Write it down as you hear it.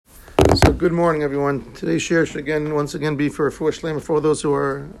Good morning, everyone. Today's share should once again be for Shlema, for those who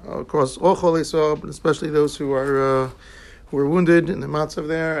are across all Chol Yisrael, but especially those who are wounded in the matzav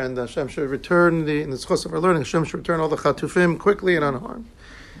there, and Hashem should return in the schos of our learning. Hashem should return all the chatufim quickly and unharmed,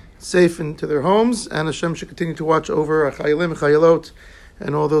 safe into their homes, and Hashem should continue to watch over Chayalim, Chayalot,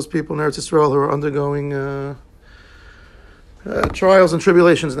 and all those people in Eretz Yisrael who are undergoing trials and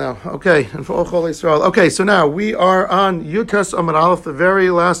tribulations now. Okay, and for all Chol Yisrael. Okay, so now we are on Yutas Amud Aleph, the very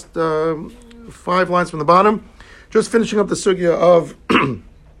last 5 lines from the bottom. Just finishing up the sugya of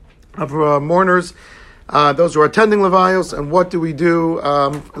mourners, those who are attending Levios, and what do we do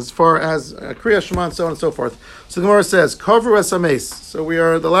as far as Kriya Shema and so on and so forth. So the Gemara says, Kavru es hameis. So we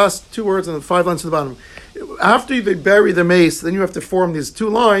are the last 2 words in the 5 lines to the bottom. After they bury the mace, then you have to form these 2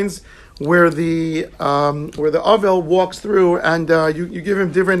 lines where the Avel walks through, and you give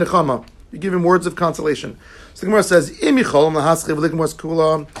him divrei nechama. You give him words of consolation. So the Gemara says,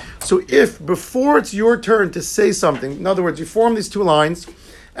 so if before it's your turn to say something, in other words, you form these 2 lines,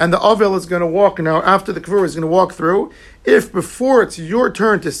 and the Avel is going to walk, now after the Kavur is going to walk through, if before it's your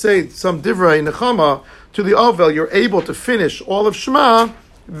turn to say some divrei nechama to the Avel, you're able to finish all of Shema,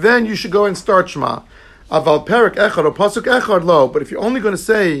 then you should go and start Shema. Aval perik echad or pasuk echad lo. But if you're only going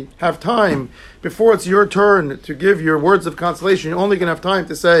to have time before it's your turn to give your words of consolation, you're only going to have time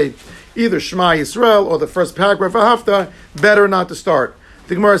to say either Shema Yisrael or the first paragraph of Hafta, better not to start.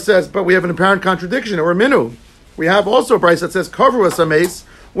 The Gemara says, but we have an apparent contradiction, or a minu. We have also a price that says, Kavru es hameis,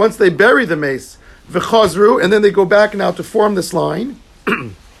 once they bury the mace, v'chazru, and then they go back now to form this line.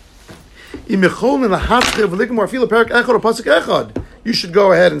 You should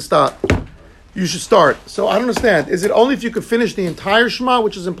go ahead and stop. You should start. So I don't understand. Is it only if you could finish the entire Shema,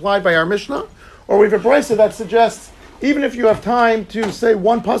 which is implied by our Mishnah? Or we have a brisa that suggests even if you have time to say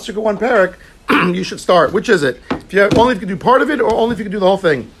one pasuk or one parak, you should start. Which is it? Only if you can do part of it, or only if you can do the whole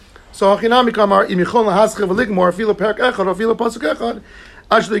thing? So Hachinami Kamar, imichol lahascheh v'ligmor, afilo parak echad, or afilo pasuk echad,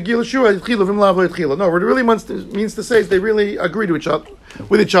 ashli gil shua yitchilu v'mlav yitchilu. No, what it really means to say is they really agree with each other.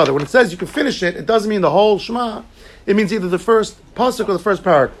 When it says you can finish it, it doesn't mean the whole Shema. It means either the first pasuk or the first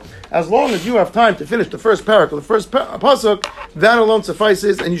parak. As long as you have time to finish the first parak or the first pasuk, that alone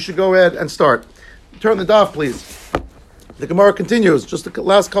suffices, and you should go ahead and start. Turn the daf, please. The Gemara continues. Just the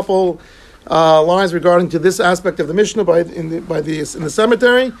last couple lines regarding to this aspect of the Mishnah in the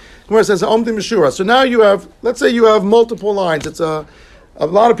cemetery. The Gemara says, "Omdim Meshura." So now you have, let's say you have multiple lines. It's a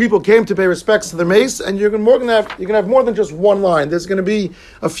lot of people came to pay respects to the mace, and you're going to have more than just one line. There's going to be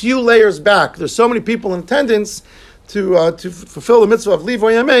a few layers back. There's so many people in attendance to fulfill the mitzvah of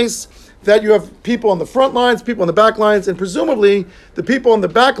Livoy Mace, that you have people on the front lines, people on the back lines, and presumably the people on the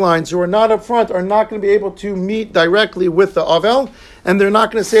back lines who are not up front are not going to be able to meet directly with the Avel, and they're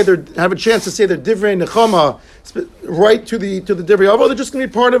not going to have a chance to say their divrei nechama right to the divrei Avel. They're just going to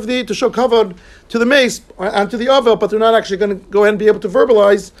be part of to show kavod to the mace and to the Avel, but they're not actually going to go ahead and be able to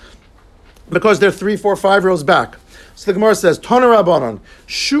verbalize because they're 3, 4, 5 rows back. So the Gemara says, Tana Rabbanan,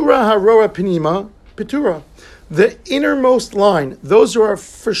 Shura haroa pinima pitura. The innermost line, those who are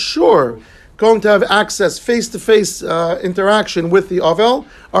for sure going to have access, face-to-face interaction with the Avel,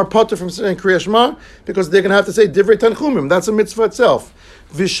 are potter from saying Kriya Shema, because they're going to have to say Divrei Tanchumim. That's a mitzvah itself.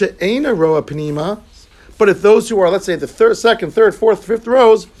 V'she'ena roa pnima. But if those who are, let's say, the 2nd, 3rd, 4th, 5th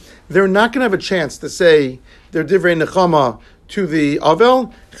rows, they're not going to have a chance to say their Divrei Nechama to the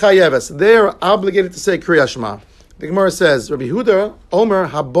Avel, Chayeves. They are obligated to say Kriya Shema. The Gemara says, Rabbi Huda, Omer,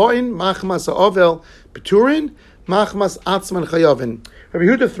 Haboin, Machmas Ha'ovel, Peturin, Machmas Atzman Chayavin. Rabbi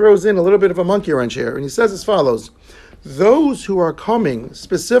Huda throws in a little bit of a monkey wrench here, and he says as follows: those who are coming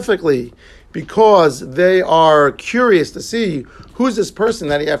specifically because they are curious to see who's this person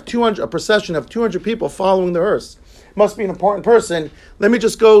that you have a procession of 200 people following the hearse. Must be an important person. Let me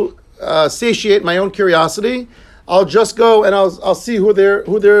just go satiate my own curiosity. I'll just go and I'll see who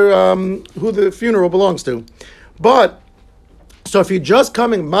the funeral belongs to. But so if you're just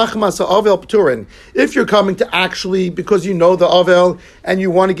coming machmas ha'avel p'turin, if you're coming to actually because you know the avel and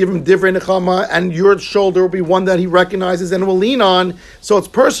you want to give him divrei nechama and your shoulder will be one that he recognizes and will lean on, so it's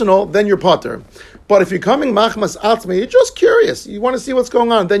personal, then you're potter. But if you're coming machmas atzma, you're just curious, you want to see what's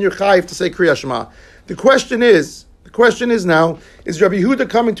going on, then you're chayiv to say Kriya Shema. The question is now, is Rabbi Huda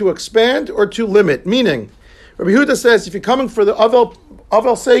coming to expand or to limit? Meaning, Rabbi Huda says if you're coming for the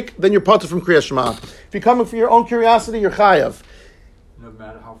avel's sake, then you're potter from Kriya Shema. If you're coming for your own curiosity, you're chayav. No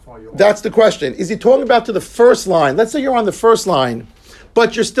matter how far you're. That's the question. Is he talking about to the first line? Let's say you're on the first line,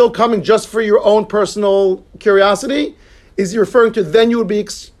 but you're still coming just for your own personal curiosity. Is he referring to then you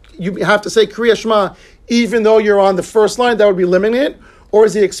have to say Kriya Shema even though you're on the first line? That would be limiting it. or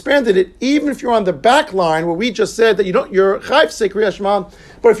has he expanded it? Even if you're on the back line, where we just said that you're chayv to say Kriya Shema,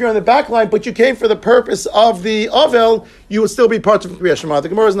 but if you're on the back line, but you came for the purpose of the Avel, you would still be part of Kriya Shema. The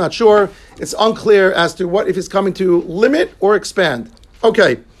Gemara is not sure. It's unclear as to what if he's coming to limit or expand.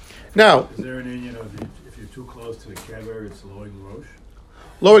 Okay, now. Is there an union of if you're too close to the kever, it's lowering the rosh?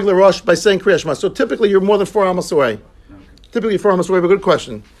 Lowering the rosh by saying Kriya Shema. So typically you're more than 4 amos away. Okay. Typically 4 amos away, but good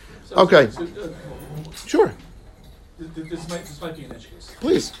question. Okay. Sure. This might be an edge case.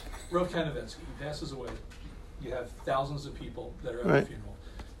 Please. Rav Kanevetsky, he passes away. You have thousands of people that are at the funeral.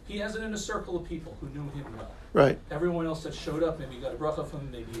 He has it in a circle of people who knew him well. Right. Everyone else that showed up, maybe you got a bracha from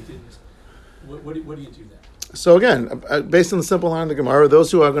him, maybe you didn't. What do you do then? So again, based on the simple line of the Gemara,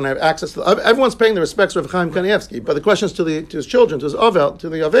 those who are going to have access to everyone's paying the respects of Chaim Kanievsky, but the question is to his children, to his Avel, to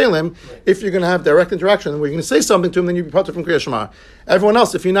the Avelim, right. If you're going to have direct interaction, then we're going to say something to him, then you'd be part of from Kriya Shema. Everyone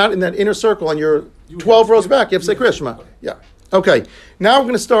else, if you're not in that inner circle and you're 12 rows back, you have to say Kriya Shema. Yeah. Okay. Now we're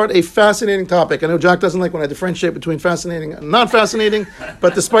going to start a fascinating topic. I know Jack doesn't like when I differentiate between fascinating and not fascinating,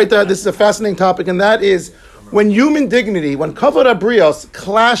 but despite that, this is a fascinating topic, and that is when human dignity, when kavod habrios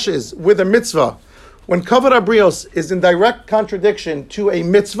clashes with a mitzvah. When kavod habrios is in direct contradiction to a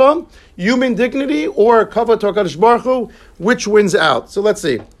mitzvah, human dignity, or kavod to HaKadosh Baruch Hu, which wins out? So let's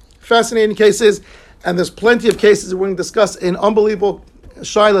see. Fascinating cases, and there's plenty of cases that we're going to discuss. An unbelievable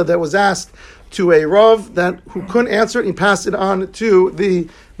shaila that was asked to a Rav who couldn't answer it, and he passed it on to the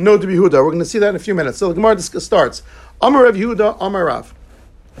Nod Yehuda. We're going to see that in a few minutes. So the Gemara starts. Amar Rav Yehuda, Amar Rav.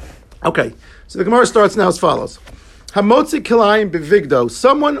 Okay, so the Gemara starts now as follows. Hamotzi kilayim bevigdo.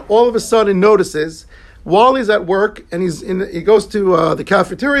 Someone all of a sudden notices while he's at work and he goes to the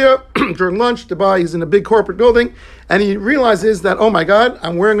cafeteria during lunch to buy. He's in a big corporate building, and he realizes that, oh my God,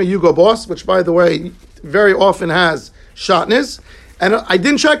 I'm wearing a Hugo Boss, which by the way very often has שעטנז, and I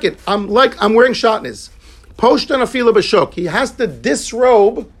didn't check it. I'm wearing שעטנז. Post on a fila b'shuk. He has to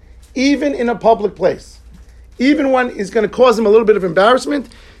disrobe even in a public place, even when it's going to cause him a little bit of embarrassment.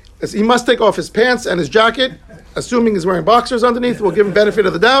 He must take off his pants and his jacket, assuming he's wearing boxers underneath. We'll give him benefit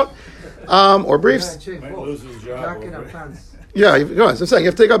of the doubt, or briefs. Might lose his job. Jacket and pants. Yeah, I'm saying you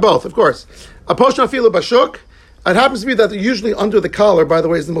have to take out both, of course. A poshtan afila bashuk. It happens to be that they're usually under the collar, by the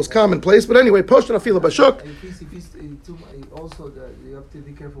way, is the most common place. But anyway, poshtan afila bashuk. Also, you have to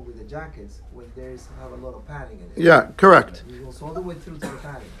be careful with the jackets when have a lot of padding in it. Yeah, correct. It goes all the way through to the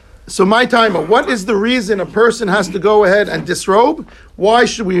padding. So my timer, what is the reason a person has to go ahead and disrobe? Why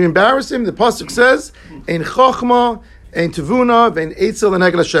should we embarrass him? The pasuk says, "Ein chochma, ein tevuna, vein eitzel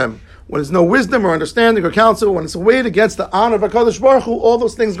l'negel Hashem." When there's no wisdom or understanding or counsel, when it's weighed against the honor of HaKadosh Baruch Hu, all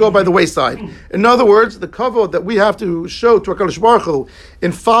those things go by the wayside. In other words, the kavod that we have to show to HaKadosh Baruch Hu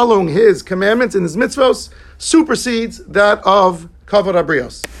in following His commandments and His mitzvos supersedes that of kavod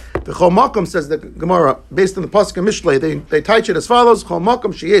habrios. The Chol Makom, says the Gemara, based on the pasuk of Mishlei, they teach it as follows: Chol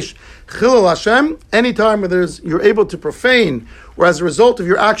Makom sheyesh chilul Hashem. Anytime where you're able to profane, or as a result of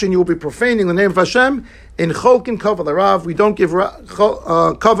your action you will be profaning the name of Hashem. In Cholkin Kavod Harav, we don't give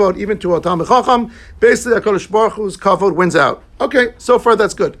kavod even to a Talmid Chacham. Basically, HaKadosh Baruch Hu's kavod wins out. Okay, so far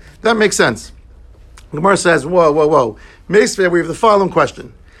that's good. That makes sense. The Gemara says, whoa. Meis, we have the following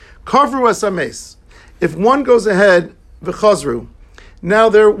question: Kavru as a meis. If one goes ahead v'chazru. Now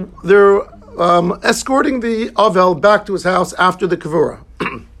they're escorting the Avel back to his house after the Kavura.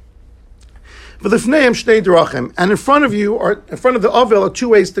 And in front of the Avel are two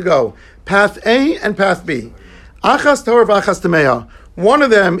ways to go: path A and path B. Achas Torah v'achas Tameah. One of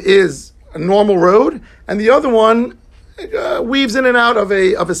them is a normal road, and the other one weaves in and out of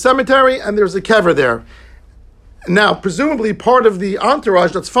a cemetery, and there's a kever there. Now, presumably, part of the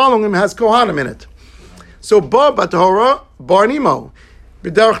entourage that's following him has Kohanim in it. So, Ba B'Torah Bar Nimo.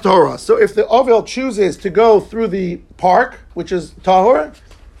 B'derech Torah. So if the Avel chooses to go through the park, which is Tahor,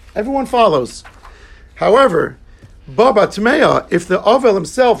 everyone follows. However, Baba Tmeya, if the Avel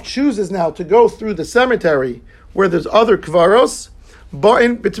himself chooses now to go through the cemetery where there's other Kvaros,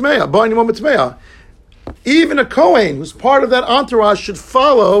 Ba'in B'Tmeya, Ba'in Imam B'Tmeya, even a Kohen who's part of that entourage should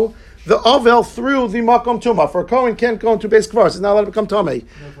follow the Avel through the Makom Tumah. For a Kohen can't go into base Kvaros, he's not allowed to become Tomei.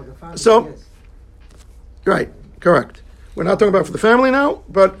 So, right, correct. We're not talking about for the family now,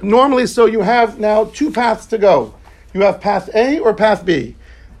 but normally, so you have now two paths to go. You have path A or path B.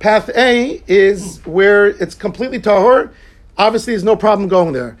 Path A is where it's completely tahor. Obviously, there's no problem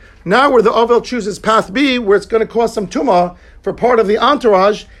going there. Now, where the Avel chooses path B, where it's going to cause some tumah for part of the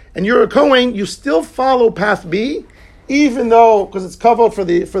entourage, and you're a Kohen, you still follow path B, even though, because it's kavod for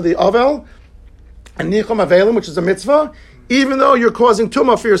the Avel, and nichum avelim, which is a mitzvah, even though you're causing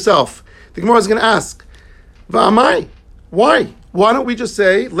tumah for yourself. The Gemara is going to ask, V'amai? Why? Why don't we just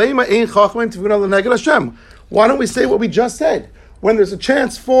say, Leima ein chachma tevuna l'negel Hashem? Why don't we say what we just said? when there's a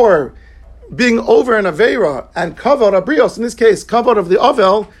chance for being over an Aveira and kavod habrios, in this case, kavod of the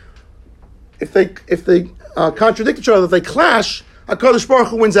Avel, if they contradict each other, if they clash, HaKadosh Baruch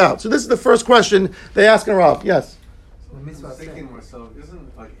Hu wins out. So this is the first question they ask in Rav. Yes? I was thinking to myself,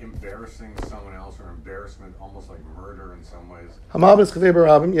 isn't like embarrassing someone else or embarrassment almost like murder in some ways? Hamabas Kaveh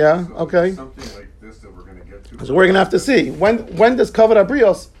Barabim, yeah, So okay. something like this that we're going to get to. So we're going to have to see. When does kavod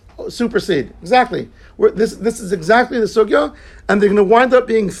habrios supersede? Exactly. This is exactly the sugya, and they're going to wind up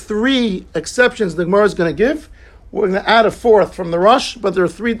being 3 exceptions the Gemara is going to give. We're going to add a 4th from the Rush, but there are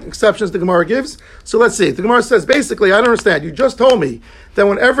 3 exceptions the Gemara gives. So let's see. The Gemara says, basically, I don't understand. You just told me that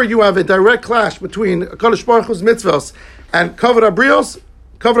whenever you have a direct clash between Kadosh Baruch Hu's mitzvahs and kavod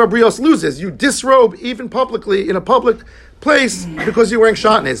habrios loses. You disrobe even publicly in a public place because you're wearing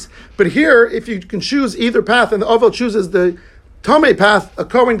שעטנז. But here, if you can choose either path and the Ovel chooses the Tameh path, a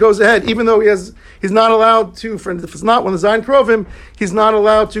Kohen goes ahead, even though he's not allowed to, if it's not when the Zayin Krovim, he's not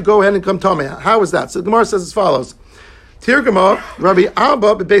allowed to go ahead and come Tameh. How is that? So the Gemara says as follows. Tirgama, Rabbi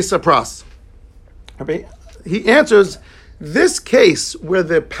Abba Bebeis Sapras. He answers, this case where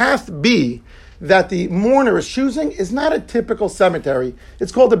the path B that the mourner is choosing is not a typical cemetery.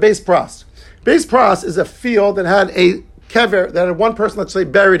 It's called the Beis Pras. Beis Pras is a field that had a kever, that had one person, let's say,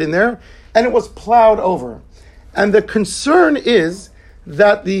 buried in there, and it was plowed over. And the concern is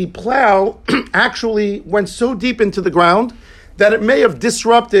that the plow actually went so deep into the ground that it may have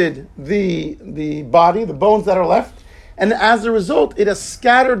disrupted the body, the bones that are left, and as a result, it has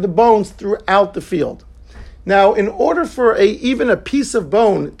scattered the bones throughout the field. Now, in order for even a piece of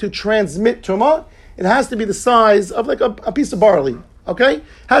bone to transmit tumah, it has to be the size of like a piece of barley. Okay, it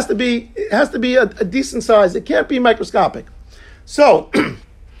has to be a decent size. It can't be microscopic. So,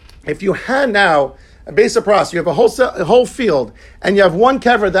 if you had now a base of pras, you have a whole field, and you have one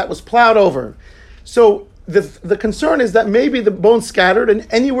kever that was plowed over. So the concern is that maybe the bones scattered, and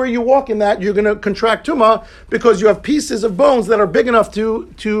anywhere you walk in that, you're going to contract tumah because you have pieces of bones that are big enough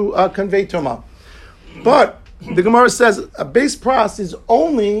to convey tumah. But the Gemara says a base pras is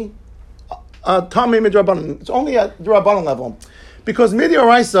only a tamei midrabanan. It's only at drabanan level, because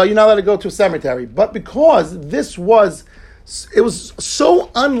midoraisa you're not allowed to go to a cemetery. But because it was so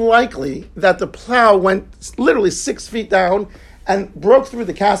unlikely that the plow went literally 6 feet down and broke through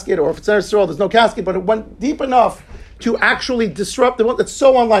the casket, or if it's Eretz Yisrael, there's no casket, but it went deep enough to actually disrupt the one. That's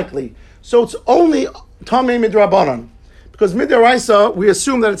so unlikely. So it's only tamei midrabanan. Because midoraisa, we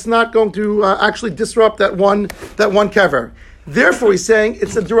assume that it's not going to actually disrupt that one kever. Therefore, he's saying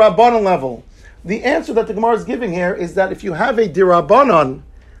it's a dirabanan level. The answer that the Gemara is giving here is that if you have a dirabanan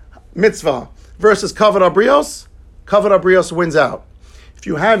mitzvah versus kavod habrios wins out. If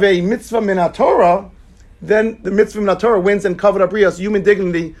you have a mitzvah min haTorah, then the mitzvah min haTorah wins and kavod habrios, human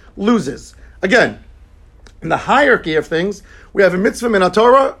dignity, loses. Again, in the hierarchy of things, we have a mitzvah min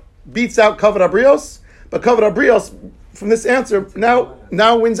haTorah beats out kavod habrios, but kavod habrios from this answer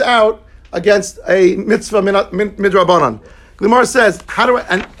now wins out against a mitzvah midrabanan. Gemara says, how do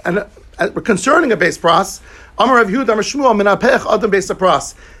I, and concerning a base pras, Amar Rav Yehuda Amar Shmuel min hapech adam base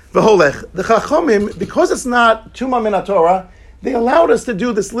pras v'holech. The Chachomim, because it's not Tuma min haTorah, they allowed us to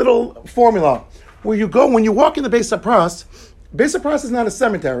do this little formula where you go, when you walk in the base pras is not a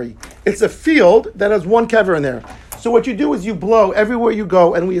cemetery. It's a field that has one kever in there. So what you do is you blow everywhere you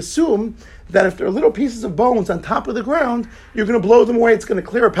go, and we assume that if there are little pieces of bones on top of the ground, you're going to blow them away. It's going to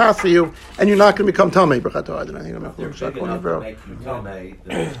clear a path for you, and you're not going to become tamei. They're big enough to make you tamei.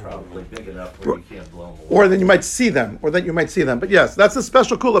 They're probably big enough where you can't blow them away. Or then you might see them. But yes, that's a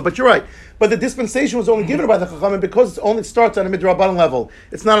special kula. But you're right. But the dispensation was only given by the Chachamim because it only starts on a midrabanan level.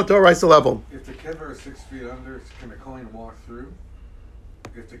 It's not a Torah level. If the kever is 6 feet under, can the Kohen walk through?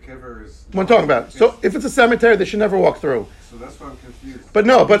 If the kever is... What I'm talking about. So if it's a cemetery, they should never walk through. So that's why I'm confused. But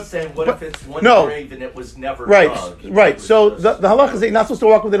no, but... Saying, what if it's one grave and it was never dug? Right. So the halach is that you're not supposed to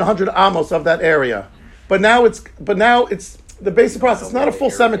walk within 100 amos of that area. But now it's the basic process. It's not a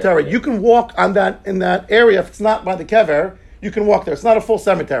full cemetery. You can walk in that area if it's not by the kever. You can walk there. It's not a full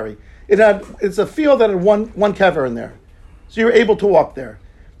cemetery. It's a field that had one kever in there, so you're able to walk there.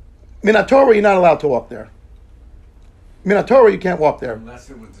 Min haTorah, you're not allowed to walk there. Min haTorah, you can't walk there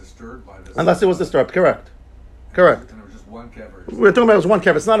unless it was disturbed by this. Unless it was disturbed. Correct. And it was just one kever. We're talking about it was one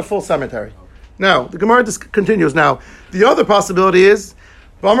kever. It's not a full cemetery. Okay. Now the Gemara continues. Now the other possibility is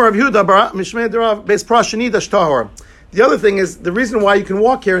the other thing is the reason why you can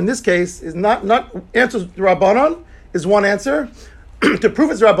walk here in this case is not answers Rabbanon is one answer. To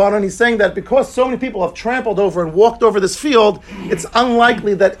prove it's Rabbanon, he's saying that because so many people have trampled over and walked over this field, it's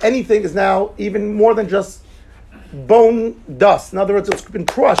unlikely that anything is now even more than just bone dust. In other words, it's been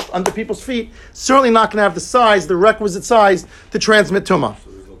crushed under people's feet. Certainly not going to have the requisite size to transmit tumah.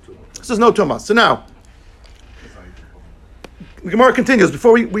 So there's no tumah. So now, the Gemara continues.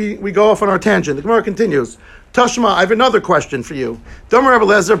 Before we go off on our tangent, the Gemara continues. Tashma, I have another question for you. Domer Rabbi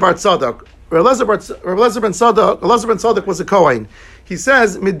Eliezer bar Tzadok. Rabbi Eliezer ben Tzadok was a Kohen. He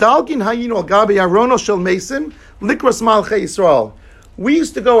says, Midalgin hayinu al gabi arono shel mesim likras malchei Yisrael. We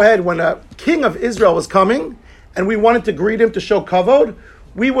used to go ahead when a king of Israel was coming, and we wanted to greet him to show kavod.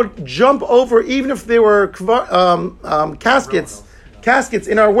 We would jump over, even if there were caskets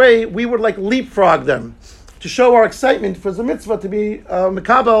in our way. We would leapfrog them to show our excitement for the mitzvah to be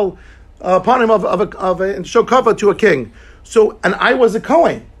mekabel upon him and show kavod to a king. So, and I was a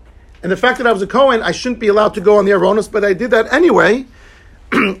Kohen. And the fact that I was a Kohen, I shouldn't be allowed to go on the Aronos, but I did that anyway.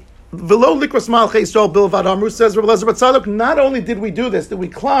 V'lo likras malchei Yisrael bilvad amru, says Rabbi Eliezer Tzadok, not only did we do this, did we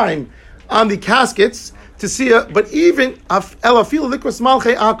climb on the caskets to see but even elafilu likras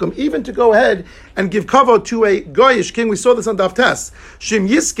malchei akum, even to go ahead and give kavod to a goyish king. We saw this on Daf Tes. Shim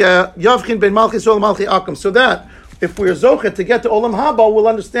yiske yavchin ben malchei Yisrael malchei akum, so that if we're zochet to get to Olam Haba, we'll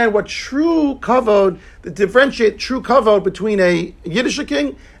understand what true kavod, the differentiate true kavod between a Yiddish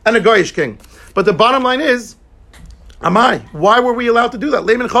king and a Goyish king. But the bottom line is, why were we allowed to do that?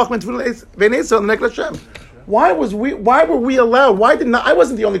 Why were we allowed? Why didn't I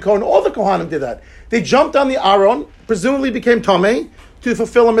wasn't the only Kohen, all the Kohanim did that. They jumped on the Aron, presumably became Tomei, to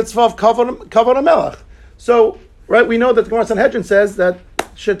fulfill a mitzvah of kavod HaMelech. So, right, we know that the Gemara Sanhedrin says that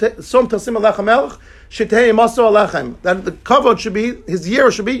Som Tasim Alechem Melech, Shetei Maso Alechem, that the kavod should be, his year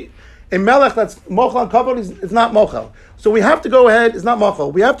should be a melech that's mochel and kavod is not mochel. So we have to go ahead, it's not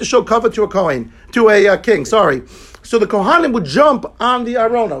mochel. We have to show kavod to a Kohen, to a king, sorry. So the Kohanim would jump on the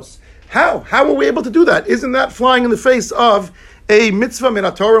Aronos. How? How were we able to do that? Isn't that flying in the face of a mitzvah min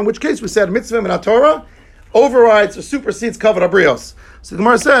Torah? In which case we said mitzvah min Torah overrides or supersedes kavod habrios. So the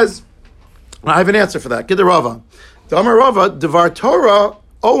Gemara says, I have an answer for that. Get the Rava. The Amar Rava, Devar Torah,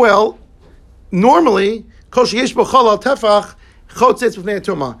 normally, kol sheyesh bo chol al tefach, chotzetz b'fnei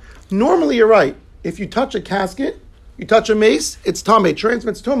tumah. Normally, you're right. If you touch a casket, you touch a mace, it's tameh,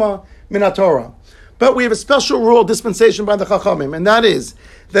 transmits tumah min Torah. But we have a special rule, dispensation by the Chachamim, and that is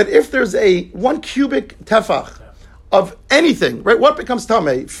that if there's a 1 cubic tefach of anything, right? What becomes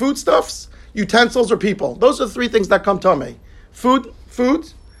tameh? Foodstuffs, utensils, or people. Those are the 3 things that come tameh. Food,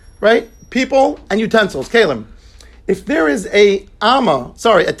 right? People and utensils, kalim. If there is a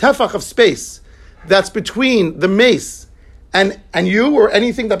tefach of space that's between the mace and you or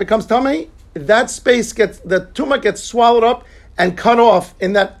anything that becomes tameh, that space the tumah gets swallowed up and cut off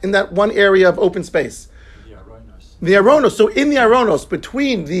in that one area of open space. The aronos. So in the aronos,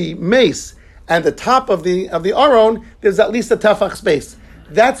 between the mace and the top of the aron, there's at least a tefach space.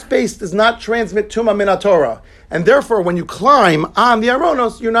 That space does not transmit tumah min Torah. And therefore, when you climb on the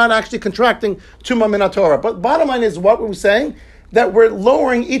aronos, you're not actually contracting tumah min Torah. But bottom line is, what were we saying? That we're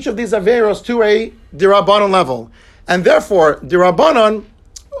lowering each of these averos to a dirabanan level. And therefore, dirabanans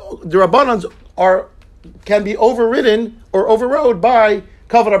can be overridden or overrode by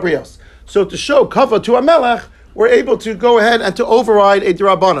kavod habrios. So to show kavod to a melech, we're able to go ahead and to override a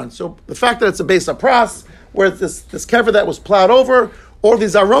dirabanan. So the fact that it's a beis hapras, where it's this kever that was plowed over, or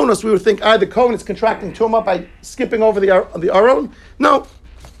these aronos, we would think either Kohen is contracting tumah by skipping over the aron. No,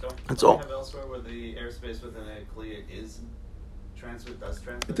 that's all. Have elsewhere where the airspace within a kli is transmit.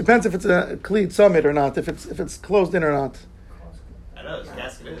 It depends if it's a kli summit or not. If it's closed in or not. I know the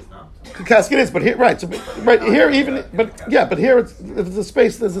casket is, no. The casket is, but here, right? So, right here, but here it's a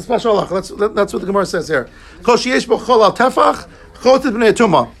space. There's a special halach. That's what the Gemara says here. Kol sheyesh bo chol al tefach chotzet b'nei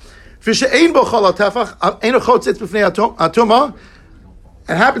tumah. V'she'ein bo chol al tefach eino chotzet b'nei tumah.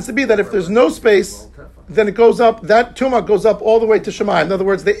 It happens to be that if there's no space, then it goes up. That tumah goes up all the way to Shemayim. In other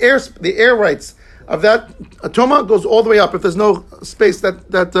words, the air rights of that tumah goes all the way up if there's no space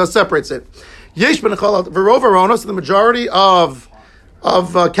that separates it. Yesh ben chol v'rov aronos, the majority of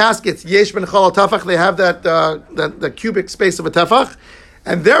caskets, yesh ben chol tefach, they have that cubic space of a tefach,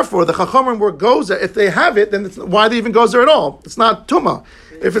 and therefore the chachamim were gozer. If they have it, then why they even gozer at all? It's not tumah.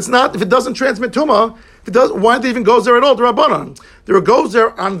 If it doesn't transmit tumah, why they even gozer at all? The rabbanon. There are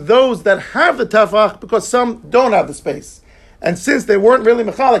gozer on those that have the tefach because some don't have the space, and since they weren't really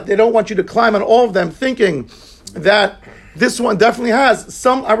mechalik, they don't want you to climb on all of them, thinking that this one definitely has.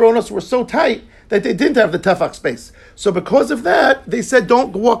 Some aronos were so tight that they didn't have the tefach space. So because of that, they said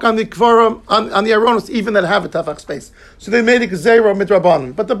don't walk on the kvarim, on the aronos, even that have a tefach space. So they made a gzeira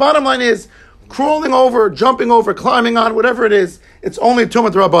midrabanan. But the bottom line is, crawling over, jumping over, climbing on, whatever it is, it's only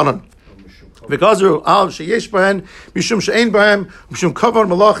tumah drabanan. V'gazru al sheyesh bahen, mishum she'ein bahem, mishum kavar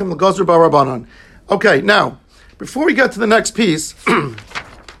malachim l'gazru barabanan. Okay, now, Before we get to the next piece,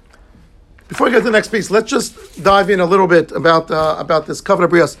 let's just dive in a little bit about this kavod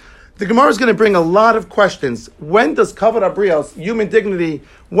habriyos. The Gemara is going to bring a lot of questions. When does kavod habriyos, human dignity,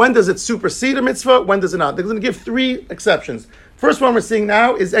 when does it supersede a mitzvah? When does it not? They're going to give 3 exceptions. First one we're seeing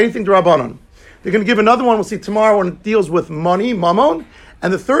now is anything d'Rabbanan. They're going to give another one we'll see tomorrow when it deals with money, mammon.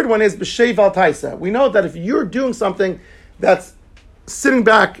 And the third one is b'shei val taisa. We know that if you're doing something that's sitting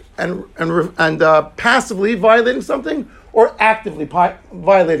back and passively violating something or actively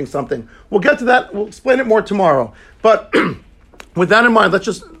violating something. We'll get to that. We'll explain it more tomorrow. But with that in mind, let's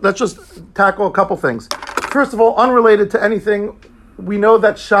just tackle a couple things. First of all, unrelated to anything, we know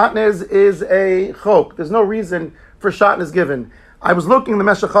that Shatnez is a chok. There's no reason for Shatnez given. I was looking at the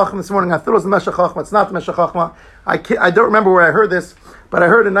Meshech Chachma this morning. I thought it was the Meshech Chachma. It's not the Meshech Chachma. I don't remember where I heard this, but I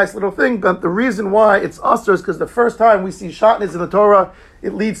heard a nice little thing. But the reason why it's usher is because the first time we see Shatnez in the Torah,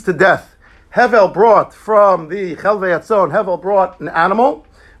 it leads to death. Hevel brought from the Chelvei Atzon, Hevel brought an animal,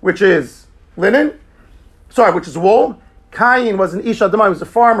 which is which is wool. Cain was an Ish Adamah, he was a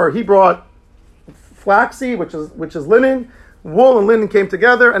farmer. He brought flaxseed, which is linen. Wool and linen came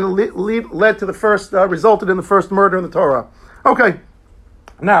together, and it led to the first, resulted in the first murder in the Torah. Okay,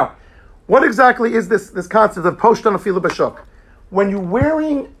 now, what exactly is this concept of poshtan afilu b'shuk? When you're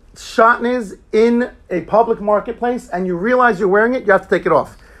wearing shatnez in a public marketplace and you realize you're wearing it, you have to take it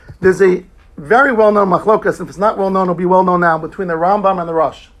off. There's a very well-known machlokas, if it's not well-known, it'll be well-known now, between the Rambam and the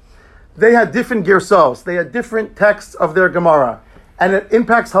Rosh. They had different girsos, they had different texts of their Gemara, and it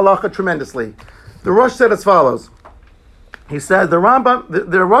impacts halacha tremendously. The Rosh said as follows. He said, the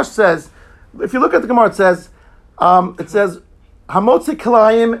Rosh says, if you look at the Gemara, it says, Hamotzi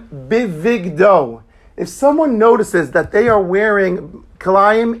Kalayim bivigdo. If someone notices that they are wearing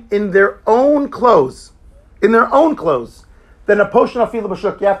Kalayim in their own clothes, then a poshtan afilu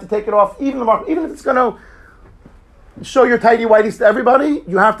b'shuk, you have to take it off, even if it's going to show your tighty whities to everybody,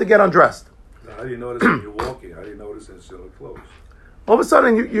 you have to get undressed. Now, how do you notice when you're walking? How do you notice in silly clothes? All of a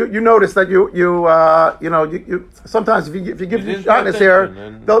sudden, you notice that you sometimes if you give you shotness here,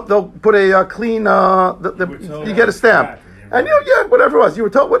 they'll put a clean you get a stamp. And whatever it was, you were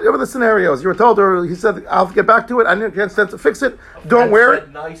told, whatever the scenarios, you were told, or he said, I'll get back to it, I didn't get a chance to fix it, don't wear it.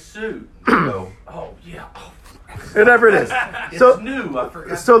 Nice suit. Whatever it is. It's new, I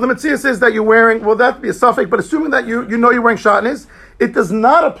forgot. So the Mitzvah says that you're wearing, well, that'd be a suffix, but assuming that you know you're wearing shatnez, it does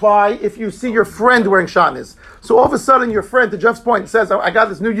not apply if you see your friend wearing shatnez. So all of a sudden, your friend, to Jeff's point, says, I got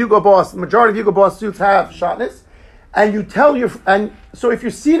this new Hugo Boss, the majority of Hugo Boss suits have shatnez, and you tell so if you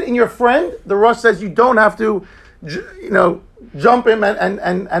see it in your friend, the Rosh says you don't have to, jump him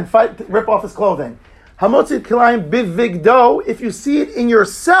and fight, rip off his clothing. Hamotzi Kilayim bivigdo, if you see it in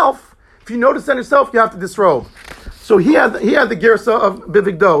yourself, if you notice that yourself, you have to disrobe. So he had the girsa of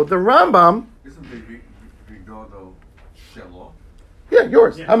bivigdo. The Rambam, isn't bivigdo though shelo? Yeah,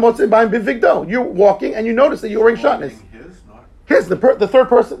 yours. Hamotzi b'ayim bivigdo. You're walking and you notice that you're wearing shatnez. His, the third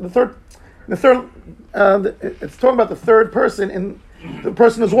person, it's talking about the third person in the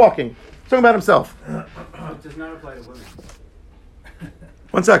person who's walking. It's talking about himself. It does not apply to women.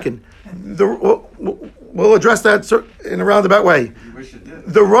 1 second. We'll address that in a roundabout way.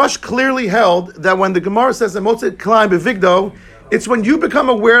 The Rosh clearly held that when the Gemara says Hamotzi Kalayim bivigdo, it's when you become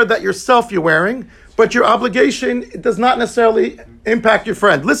aware that yourself you're wearing, but your obligation does not necessarily impact your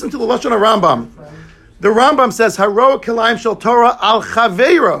friend. Listen to the Lashon Rambam. The Rambam says, Haro Kalayim shel Torah al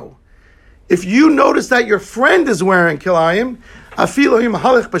chaveiro. If you notice that your friend is wearing Kalayim, afilu him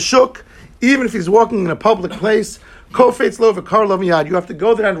halach b'shuk, even if he's walking in a public place, kofetz lo v'kar lo miyad, you have to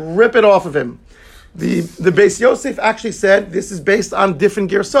go there and rip it off of him. The Beis Yosef actually said this is based on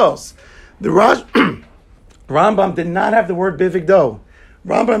different girsos. The Rambam did not have the word bivigdo.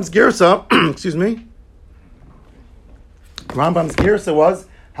 Rambam's girsa, Rambam's girsa was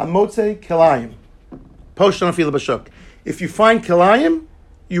hamotze kilayim, poshtan afilu b'shuk. If you find kilayim,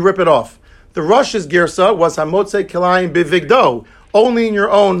 you rip it off. The Rosh's girsa was hamotze kilayim bivigdo, only in your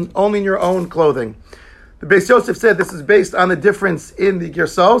own clothing. The Beis Yosef said this is based on the difference in the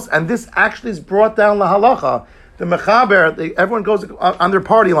girsos, and this actually is brought down la halacha. The mechaber, everyone goes on their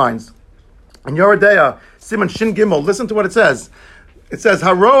party lines. And Yoredeya, Simon Shin Gimel, listen to what it says. It says,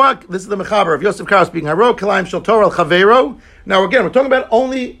 Haroa, this is the mechaber of Yosef Karo speaking, Haroa Kalayim Shel Torah al Chaveiro. Now again, we're talking about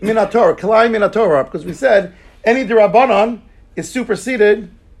only Minatorah, Kalayim Minatorah, because we said any Dirabanan is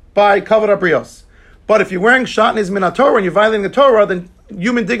superseded by kavod habriyos. But if you're wearing shatnez Minatorah and you're violating the Torah, then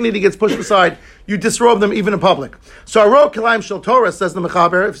human dignity gets pushed aside. You disrobe them even in public. So Haroa Kalayim Shel Torah, says the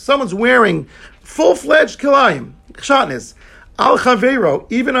mechaber, if someone's wearing full-fledged Kalayim, shatnez, al Chaveiro,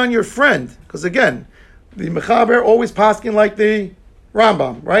 even on your friend, because again, the mechaber always paskin like the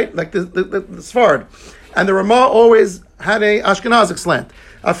Rambam, right? Like the Sfard. And the Ramah always had a Ashkenazic slant.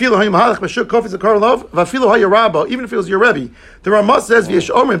 Even if it was your Rebbe. The Ramah says,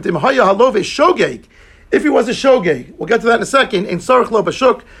 if he was a shogeg, we'll get to that in a second, in Sarach lo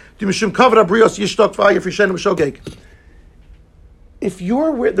bashuk, if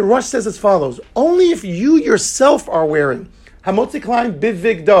you're, the Rosh says as follows, only if you yourself are wearing, Hamotziklein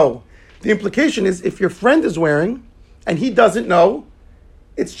bivigdo. The implication is, if your friend is wearing, and he doesn't know,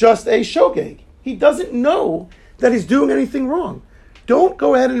 it's just a shogeg. He doesn't know that he's doing anything wrong. Don't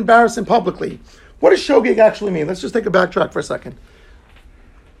go ahead and embarrass him publicly. What does shogeg actually mean? Let's just take a backtrack for a second.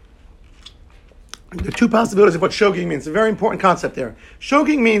 There are two possibilities of what shogeg means. It's a very important concept there.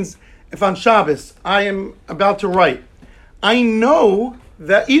 Shogeg means, if on Shabbos I am about to write, I know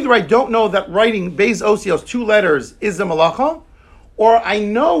that either I don't know that writing Beis Osios, 2 letters, is a malacha, or I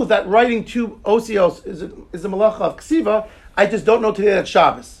know that writing 2 Osios is a malacha of ksiva, I just don't know today that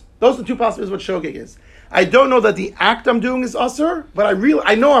Shabbos. Those are the two possibilities of what shogeg is. I don't know that the act I'm doing is asur, but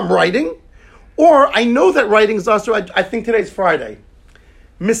I know I'm writing, or I know that writing is asur, I think today's Friday.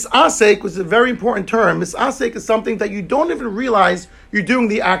 Misasek was a very important term. Misasek is something that you don't even realize you're doing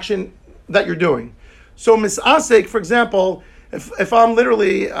the action that you're doing. So misasek, for example, if I'm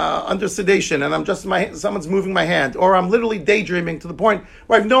literally under sedation and I'm just someone's moving my hand, or I'm literally daydreaming to the point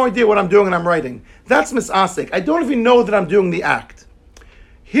where I have no idea what I'm doing and I'm writing, that's misasek. I don't even know that I'm doing the act.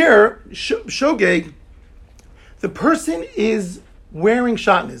 Here, shogeg, the person is wearing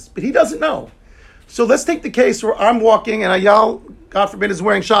shatnez, but he doesn't know. So let's take the case where I'm walking and Ayal, God forbid, is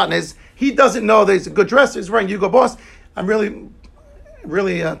wearing shatnez. He doesn't know that he's a good dresser. He's wearing Hugo Boss. I'm really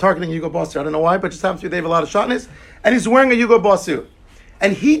targeting Hugo Boss here. I don't know why, but just happens to be they have a lot of shatnez. And he's wearing a Hugo Boss suit.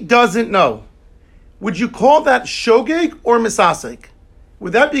 And he doesn't know. Would you call that shogeg or misasek?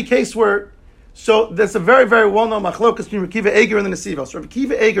 Would that be a case where, so there's a very, very well-known machlokas between Rekiva Eger and the Nesivos. So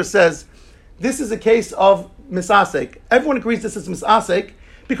Rekiva Eger says, this is a case of misasek. Everyone agrees this is misasek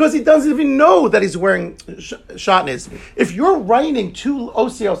because he doesn't even know that he's wearing shatnez. If you're writing 2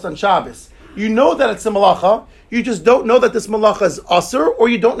 osios on Shabbos, you know that it's a malacha, you just don't know that this malacha is asur, or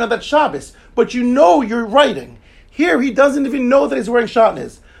you don't know that Shabbos, but you know you're writing. Here, he doesn't even know that he's wearing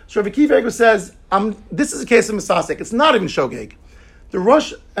shatnez. So Rabbi Kiva Eger says, this is a case of misasek. It's not even shogeg. The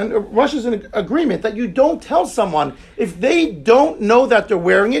Rosh is in agreement that you don't tell someone, if they don't know that they're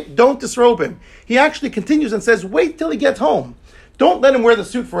wearing it, don't disrobe him. He actually continues and says, wait till he gets home. Don't let him wear the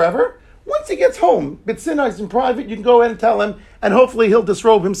suit forever. Once he gets home, B'tzina is in private, you can go ahead and tell him, and hopefully he'll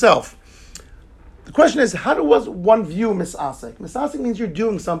disrobe himself. The question is, how does one view misasek? Misasek means you're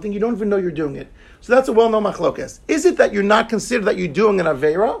doing something, you don't even know you're doing it. So that's a well-known machlokes. Is it that you're not considered that you're doing an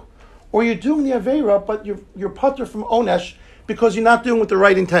aveira, or you're doing the aveira, but you're putter from onesh because you're not doing it with the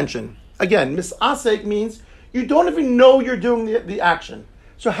right intention? Again, misasek means you don't even know you're doing the action.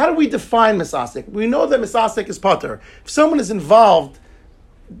 So how do we define misasek? We know that misasek is putter. If someone is involved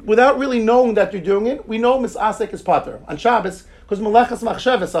without really knowing that you're doing it, we know misasek is putter. On Shabbos, because melechas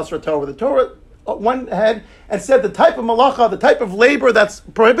machsheves asra Torah, the Torah went ahead and said the type of malacha, the type of labor that's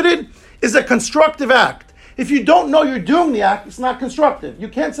prohibited is a constructive act. If you don't know you're doing the act, it's not constructive. You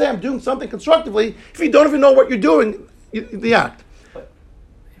can't say I'm doing something constructively if you don't even know what you're doing, the act. But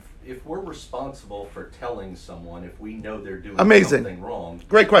if we're responsible for telling someone if we know they're doing something wrong.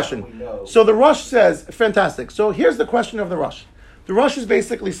 Great question. So the Rosh says, fantastic. So here's the question of the Rosh. The Rosh is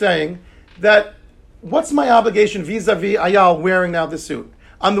basically saying that what's my obligation vis-a-vis Ayal wearing now this suit?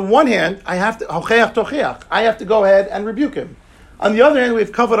 On the one hand, I have to go ahead and rebuke him. On the other hand, we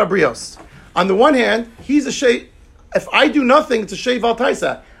have kavod habriyos. On the one hand, he's a shei. If I do nothing, it's a shei val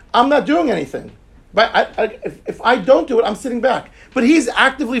taisa. I'm not doing anything. But if I don't do it, I'm sitting back. But he's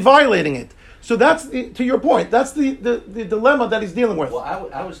actively violating it. So that's to your point. That's the dilemma that he's dealing with. Well,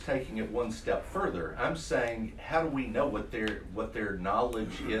 I was taking it one step further. I'm saying, how do we know what their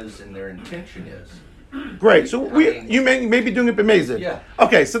knowledge is and their intention is? Great. So you may be doing it b'mezid. Yeah.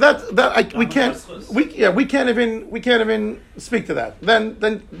 Okay. So we can't even speak to that. Then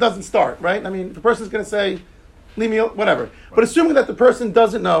it doesn't start, right? I mean, if the person's going to say, leave me, whatever. But assuming that the person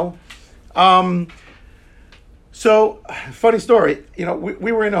doesn't know. So funny story. You know,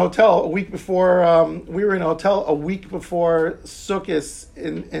 we were in a hotel a week before. Sukkot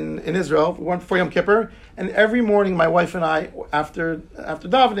in Israel. We went for Yom Kippur. And every morning, my wife and I, after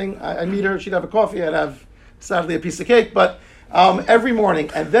davening, I meet her. She'd have a coffee. I'd have, sadly, a piece of cake. But every morning,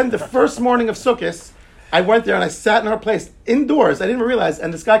 and then the first morning of Sukkot, I went there and I sat in her place indoors. I didn't even realize.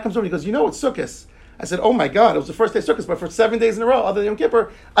 And this guy comes over. He goes, "You know, it's Sukkot." I said, "Oh my God, it was the first day of Sukkot, but for 7 days in a row, other than Yom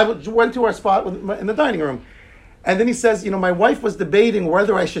Kippur, I went to our spot in the dining room." And then he says, "You know, my wife was debating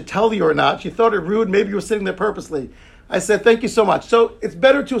whether I should tell you or not. She thought it rude. Maybe you were sitting there purposely." I said, "Thank you so much." So it's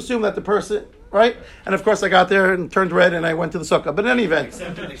better to assume that the person right? And of course I got there and turned red and I went to the sukkah. But in any event.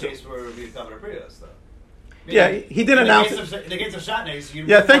 Except in the case where we cover Brachos, though. Yeah, he didn't announce it. In the case of Shatnez, you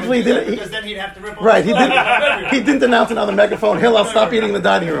thankfully he didn't. because then he'd have to rip off Right, he didn't announce another megaphone. I'll stop eating in the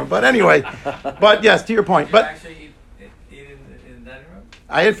dining room. But anyway, but yes, to your point. Did you But actually eat in the dining room?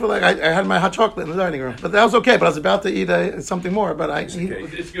 I ate I had my hot chocolate in the dining room. But that was okay. But I was about to eat something more. But It's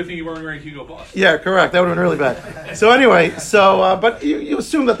a good thing you weren't wearing Hugo Boss. Yeah, correct. That would have been really bad. So anyway, but you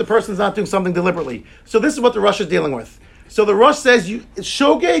assume that the person's not doing something deliberately. So this is what the Rosh is dealing with. So the Rosh says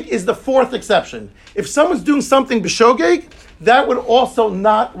shogeg is the fourth exception. If someone's doing something b'shogeg, that would also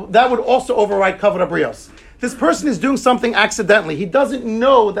override kavod habrios. This person is doing something accidentally. He doesn't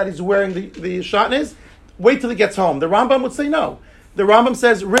know that he's wearing the shatnez. Wait till he gets home. The Rambam would say no. The Rambam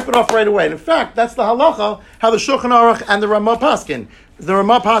says rip it off right away. And in fact, that's the halacha how the Shulchan Aruch and the Ramah paskin. The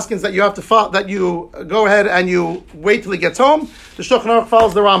Ramah paskins that you have to that you go ahead and you wait till he gets home. The Shulchan Aruch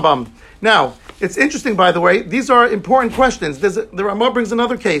follows the Rambam. Now, it's interesting, by the way, these are important questions. The Ramah brings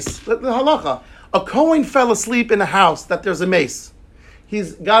another case, the halacha. A Kohen fell asleep in a house that there's a mace.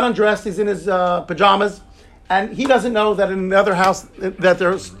 He's got undressed, he's in his pajamas, and he doesn't know that in another house that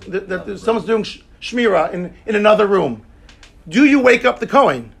there's someone's doing shmira in another room. Do you wake up the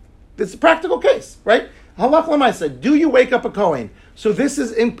Kohen? It's a practical case, right? Halach l'maisa, do you wake up a Kohen? So this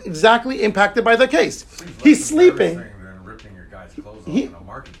is exactly impacted by the case. He's sleeping. Ripping your guy's clothes off in a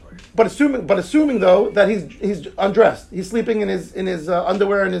marketplace. But assuming though that he's undressed, he's sleeping in his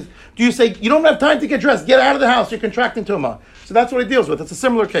underwear and his. Do you say you don't have time to get dressed? Get out of the house. You're contracting tumah. So that's what he deals with. It's a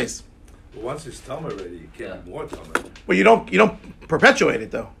similar case. Well, once it's tumah already, you can't be more tumah. Well, you don't perpetuate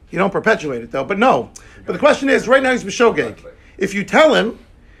it though. You don't perpetuate it though. But no. But the question is, right now he's b'shogeg. If you tell him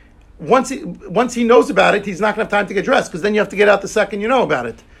once he knows about it, he's not going to have time to get dressed because then you have to get out the second you know about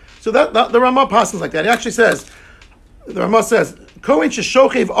it. So that the Ramah passes like that. He actually says. The Ramah says, Kohen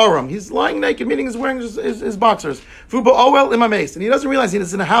sheshochev aram. He's lying naked, meaning he's wearing his boxers. Fuba owel im mace, and he doesn't realize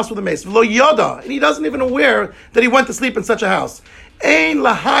he's in a house with a mace. V'lo yada, and he doesn't even aware that he went to sleep in such a house. Ein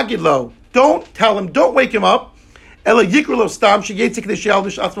lahagidlo. Don't tell him. Don't wake him up. Ela yikrulo stam sheyetzik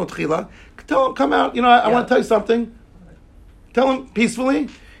d'she'alvish atzmo tchila. Tell him, come out. I want to tell you something. Tell him peacefully.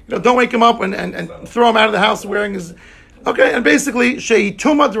 Don't wake him up and throw him out of the house wearing his. Okay, and basically,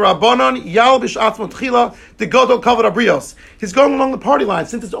 sheituma d'rabanan yalbish atzmo tchila degodol kavod habrios. He's going along the party line.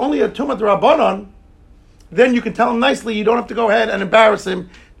 Since it's only a tuma d'rabanan, then you can tell him nicely. You don't have to go ahead and embarrass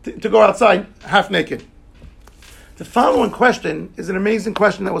him to go outside half naked. The following question is an amazing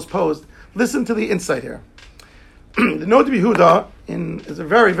question that was posed. Listen to the insight here. The Noda B'Yehuda is a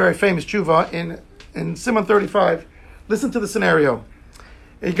very, very famous tshuva in Simon 35. Listen to the scenario.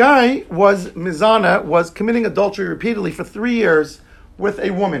 A guy was committing adultery repeatedly for 3 years with a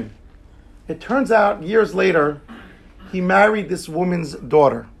woman. It turns out years later, he married this woman's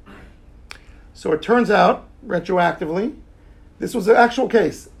daughter. So it turns out, retroactively, this was an actual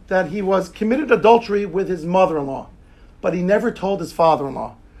case, that he was committed adultery with his mother-in-law, but he never told his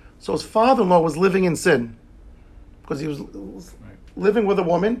father-in-law. So his father-in-law was living in sin, because he was living with a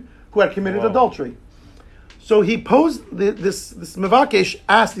woman who had committed adultery. So he posed this Mevakesh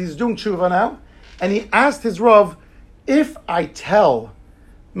asked, he's doing tshuva now, and he asked his Rav, if I tell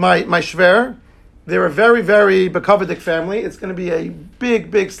my shver, they're a very, very Bekavadik family, it's going to be a big,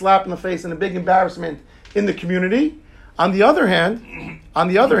 big slap in the face and a big embarrassment in the community. On the other hand,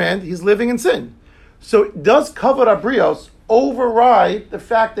 he's living in sin. So does kavod habrios override the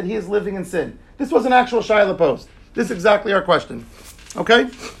fact that he is living in sin? This was an actual Shaila post. This is exactly our question.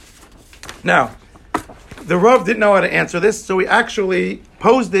 Okay? Now, the Rav didn't know how to answer this, so he actually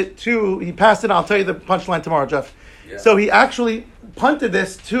he passed it, I'll tell you the punchline tomorrow, Jeff. Yeah. So he actually punted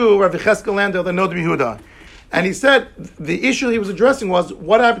this to Rav Yecheskel Lander, the Noda B'Yehuda. And he said the issue he was addressing was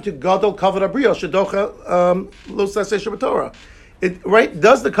what happened to Gadol Kavod Habrios Shedocha Lo Saseh Shabbatorah. Right?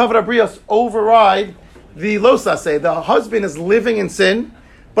 Does the Kavod Habrios override the Lo Saseh? The husband is living in sin,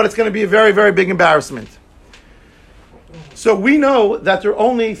 but it's going to be a very, very big embarrassment. So we know that there are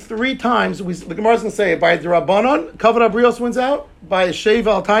only 3 times, the Gemara is going to say, by D'Rabbanon, Kavod Habrios wins out, by Shev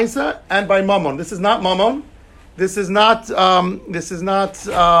Al Taisa, and by Mammon. This is not Mammon. This is not D'Rabbanon.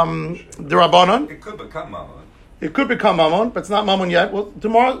 It could become Mammon. It could become Mammon, but it's not Mammon yet. Well,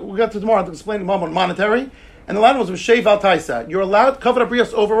 we'll get to tomorrow to explain Mammon, monetary. And the last one was Shev Al Taisa. You're allowed, Kavod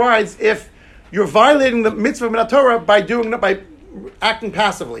Habrios overrides if you're violating the mitzvah of Torah by acting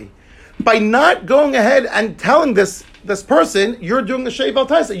passively. By not going ahead and telling this person, you're doing the Shev Al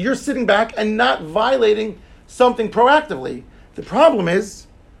Taisa. You're sitting back and not violating something proactively. The problem is,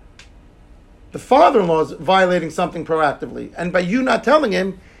 the father-in-law is violating something proactively. And by you not telling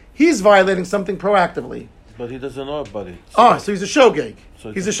him, he's violating something proactively. But he doesn't know about it. So he's a shogeg.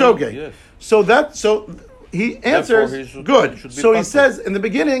 So He's a shogeg. Yes. So he answers, Therefore, he should good. be So he punished. says, in the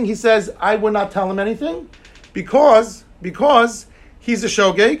beginning, he says, I would not tell him anything because he's a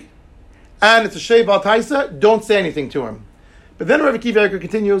shogeg and it's a shei bal taisa, don't say anything to him. But then Rabbi Akiva Eiger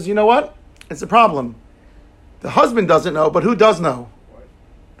continues, you know what? It's a problem. The husband doesn't know, but who does know?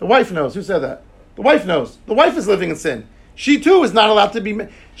 The wife knows. Who said that? The wife knows. The wife is living in sin. She too is not allowed to be.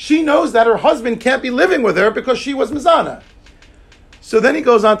 She knows that her husband can't be living with her because she was mizana. So then he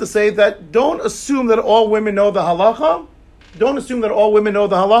goes on to say that don't assume that all women know the halacha. Don't assume that all women know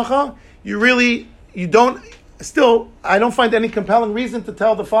the halacha. You don't. Still, I don't find any compelling reason to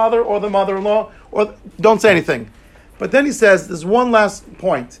tell the father or the mother-in-law or don't say anything. But then he says there's one last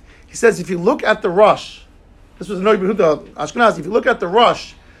point. He says if you look at the Rosh, this was Noy Behuda Ashkenazi. If you look at the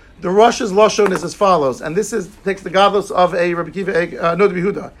Rosh's lashon is as follows, and this takes the godless of a Rabbi Akiva Noy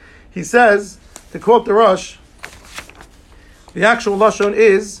Behuda. He says, to quote the Rosh, the actual lashon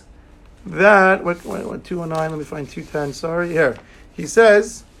is that 209. Let me find 210. Sorry, here. He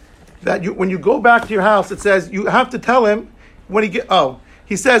says that when you go back to your house, it says you have to tell him when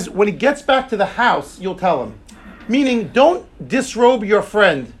he says when he gets back to the house, you'll tell him. Meaning, don't disrobe your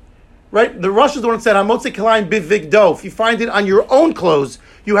friend. Right? The Rosh is the one that said, Hamotzi Kalayim bivigdo. If you find it on your own clothes,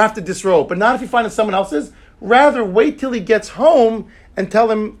 you have to disrobe. But not if you find it someone else's. Rather, wait till he gets home and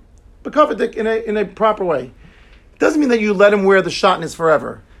tell him b'kavadik in a proper way. Doesn't mean that you let him wear the shatnez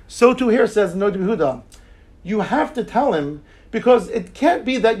forever. So too here says Noda Behuda, you have to tell him because it can't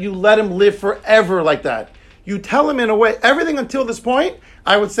be that you let him live forever like that. You tell him in a way, everything until this point,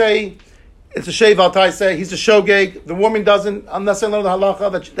 I would say, it's a shei bal taisa, he's a shogeg, the woman doesn't unnecessarily know the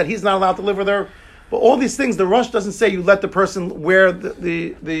halacha, that he's not allowed to live with her. But all these things, the Rosh doesn't say you let the person wear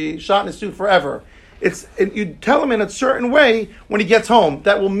the shatnez suit forever. You tell him in a certain way when he gets home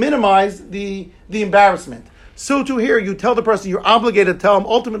that will minimize the embarrassment. So too here, you tell the person you're obligated to tell him.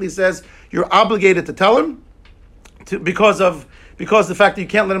 Ultimately says you're obligated to tell him because of the fact that you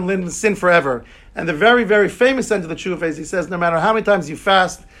can't let him live in sin forever. And the very, very famous end of the tshuva is he says no matter how many times you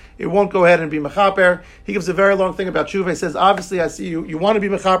fast, it won't go ahead and be mechaper. He gives a very long thing about tshuva. He says, obviously, I see you want to be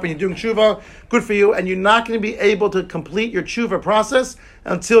mechaper and you're doing tshuva, good for you, and you're not going to be able to complete your tshuva process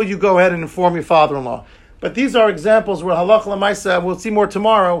until you go ahead and inform your father-in-law. But these are examples where halacha l'maisa, we'll see more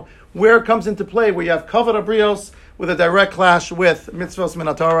tomorrow, where it comes into play, where you have kavod habriyos with a direct clash with mitzvos min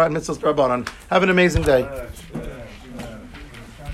haTorah and mitzvos d'Rabbanan. Have an amazing day.